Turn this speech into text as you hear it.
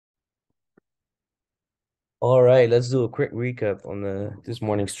All right, let's do a quick recap on this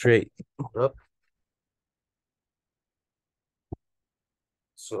morning's trade. Yep.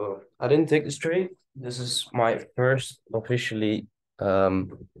 So I didn't take this trade. This is my first officially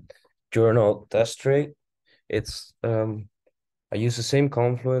um journal test trade. It's I use the same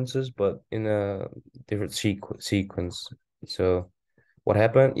confluences but in a different sequence. So what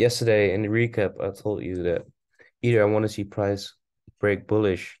happened yesterday in the recap, I told you that either I want to see price break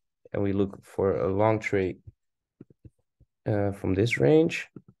bullish and we look for a long trade from this range.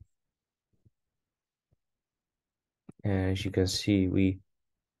 And as you can see, we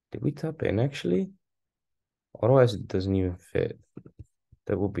did we tap in actually? Otherwise, it doesn't even fit.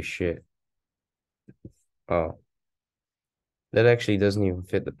 That would be shit. Oh, that actually doesn't even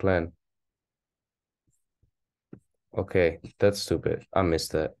fit the plan. Okay, that's stupid. I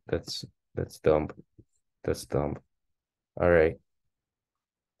missed that. That's dumb. That's dumb. All right.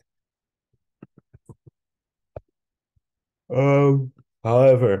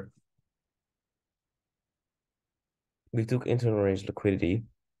 However, we took internal range liquidity,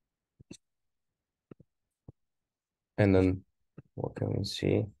 and then what can we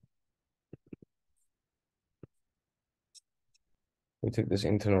see? We took this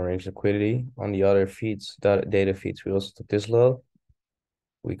internal range liquidity on the other feeds, data feeds. We also took this low.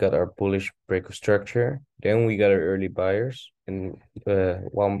 We got our bullish break of structure. Then we got our early buyers, and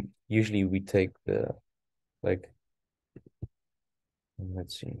while usually we take the like,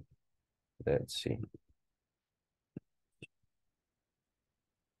 let's see, let's see.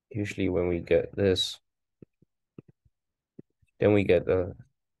 Usually when we get this, then we get a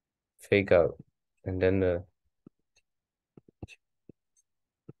fake out, and then and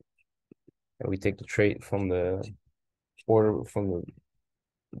we take the trade from the order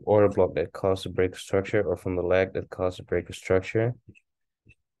block that caused a break of structure, or from the lag that caused a break of structure.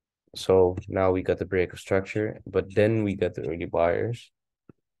 So now we got the break of structure, but then we got the early buyers.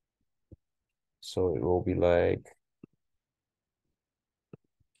 So it will be like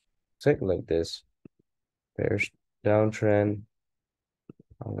exactly like this. Bearish downtrend.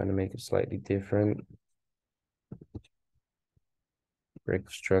 I'm gonna make it slightly different. Break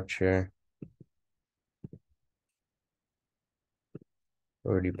of structure.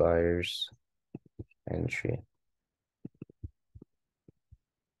 Early buyers. Entry.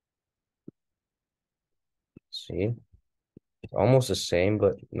 See? Almost the same,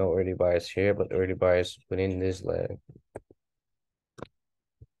 but no early buyers here, but early buyers within this leg.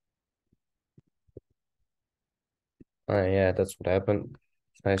 Yeah, that's what happened.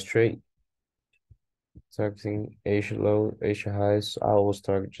 Nice trade. Targeting Asia low, Asia highs. I always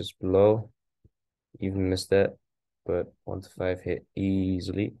target just below. Even missed that, but 1 to 5 hit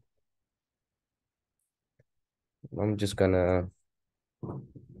easily. I'm just gonna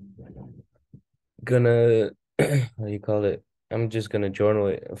how do you call it? I'm just gonna journal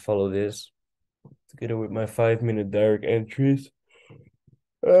it and follow this together with my 5-minute direct entries.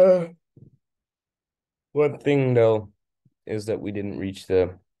 Uh, One thing though is that we didn't reach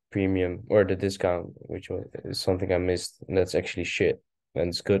the premium or the discount, which is something I missed, and that's actually shit. And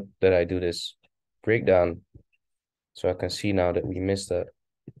it's good that I do this breakdown so I can see now that we missed that.